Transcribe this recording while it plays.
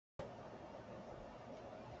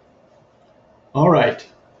All right,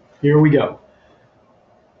 here we go.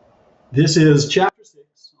 This is chapter 6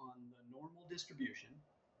 on the normal distribution.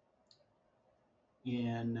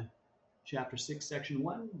 In chapter 6, section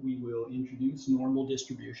 1, we will introduce normal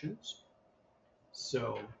distributions.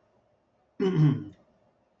 So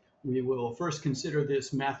we will first consider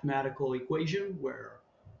this mathematical equation where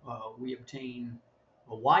we obtain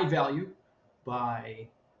a y value by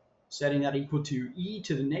setting that equal to e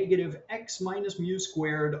to the negative x minus mu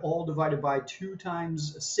squared, all divided by 2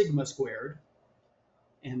 times sigma squared.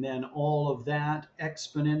 And then all of that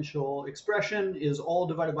exponential expression is all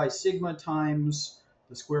divided by sigma times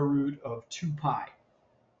the square root of 2 pi.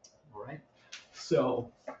 All right. So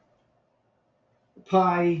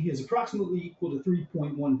pi is approximately equal to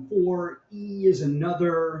 3.14. E is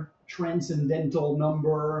another transcendental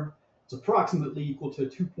number. It's approximately equal to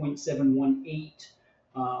 2.718.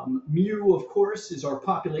 Mu, of course, is our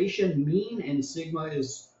population mean, and sigma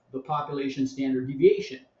is the population standard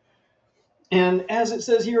deviation. And as it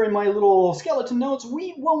says here in my little skeleton notes,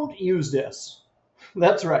 we won't use this.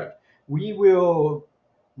 That's right. We will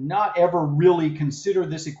not ever really consider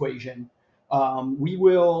this equation. We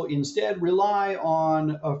will instead rely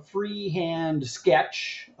on a freehand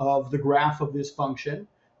sketch of the graph of this function,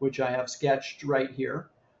 which I have sketched right here.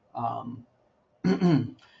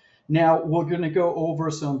 Now we're going to go over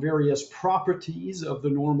some various properties of the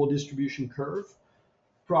normal distribution curve.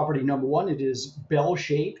 Property number 1, it is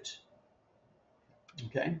bell-shaped.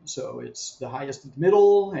 Okay, so it's the highest at the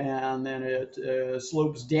middle, and then it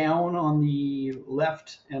slopes down on the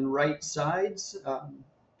left and right sides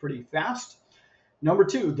pretty fast. Number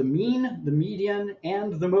 2, the mean, the median,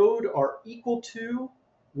 and the mode are equal to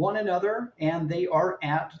one another, and they are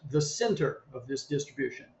at the center of this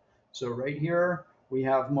distribution. So right here, we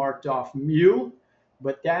have marked off mu,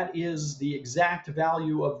 but that is the exact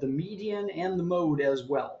value of the median and the mode as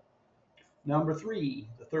well. Number 3,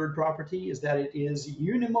 the third property is that it is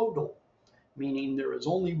unimodal, meaning there is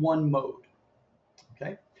only one mode.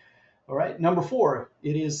 Okay. All right. Number 4,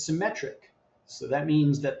 it is symmetric. So that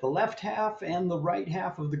means that the left half and the right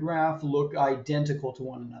half of the graph look identical to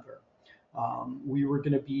one another. We were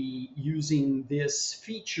going to be using this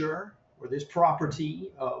feature or this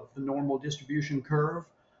property of the normal distribution curve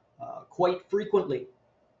quite frequently.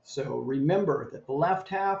 So remember that the left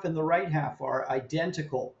half and the right half are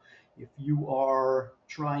identical. If you are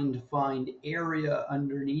trying to find area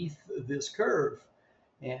underneath this curve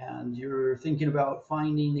and you're thinking about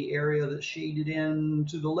finding the area that's shaded in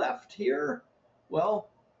to the left here, well,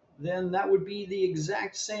 then that would be the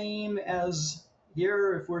exact same as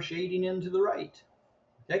here if we're shading in to the right.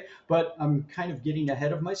 Okay, but I'm kind of getting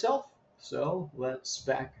ahead of myself, so let's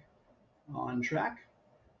back on track.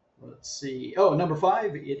 Let's see. Oh, number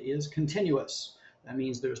 5, it is continuous. That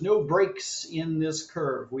means there's no breaks in this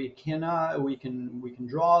curve. We can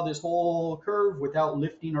draw this whole curve without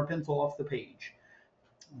lifting our pencil off the page.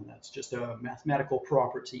 And that's just a mathematical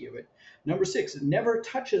property of it. Number 6, it never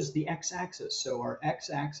touches the x-axis. So our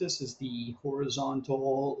x-axis is the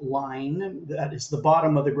horizontal line that is the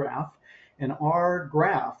bottom of the graph. And our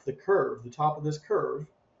graph, the curve, the top of this curve,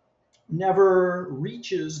 never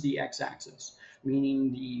reaches the x-axis,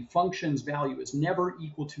 meaning the function's value is never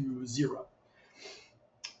equal to 0.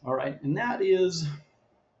 All right, and that is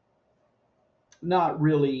not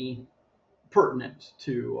really pertinent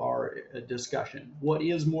to our discussion. What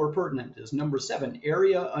is more pertinent is number 7,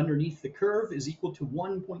 area underneath the curve is equal to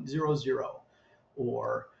 1.00.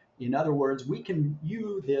 Or in other words, we can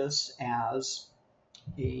view this as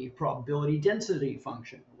a probability density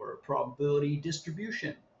function or a probability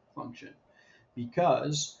distribution function,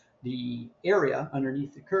 because the area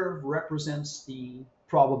underneath the curve represents the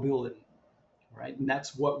probability, right? And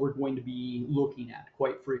that's what we're going to be looking at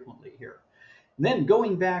quite frequently here. And then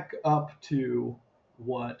going back up to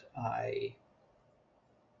what I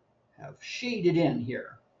have shaded in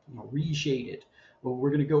here, reshaded, well, we're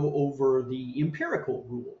going to go over the empirical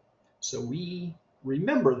rule. So we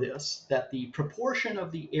remember this, that the proportion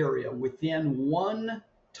of the area within 1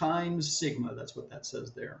 times sigma, that's what that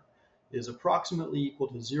says there, is approximately equal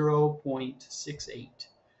to 0.68.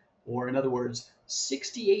 Or in other words,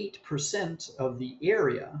 68% of the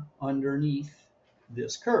area underneath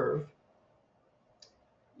this curve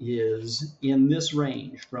is in this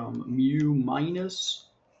range from mu minus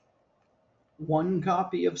 1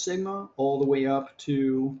 copy of sigma all the way up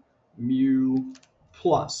to mu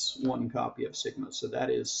plus 1 copy of sigma. So that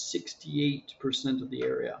is 68% of the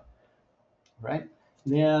area, right?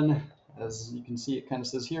 Then, as you can see, it kind of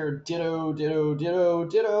says here, ditto, ditto, ditto,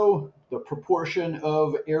 ditto. The proportion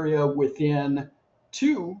of area within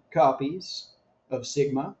 2 copies of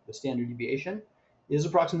sigma, the standard deviation, is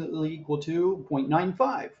approximately equal to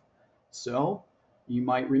 0.95. So you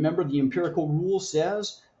might remember the empirical rule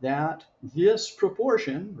says that this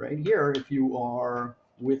proportion right here, if you are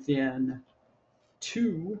within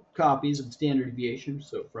 2 copies of the standard deviation,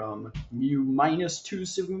 so from mu minus 2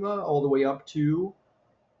 sigma all the way up to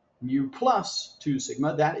mu plus 2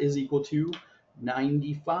 sigma, that is equal to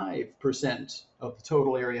 95% of the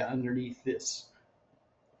total area underneath this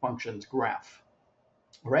function's graph.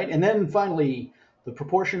 All right, and then finally, the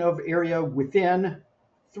proportion of area within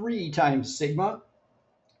 3 times sigma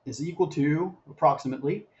is equal to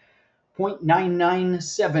approximately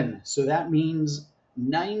 0.997. So that means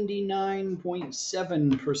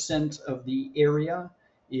 99.7% of the area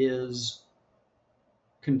is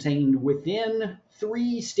contained within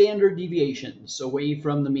 3 standard deviations away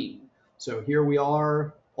from the mean. So here we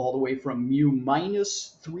are all the way from mu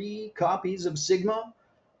minus 3 copies of sigma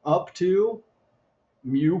up to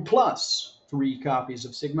mu plus 3 copies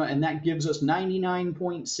of sigma, and that gives us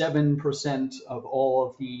 99.7% of all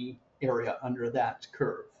of the area under that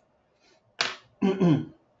curve.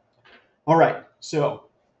 All right, so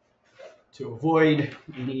to avoid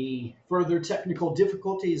any further technical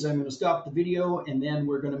difficulties, I'm going to stop the video and then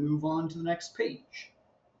we're going to move on to the next page.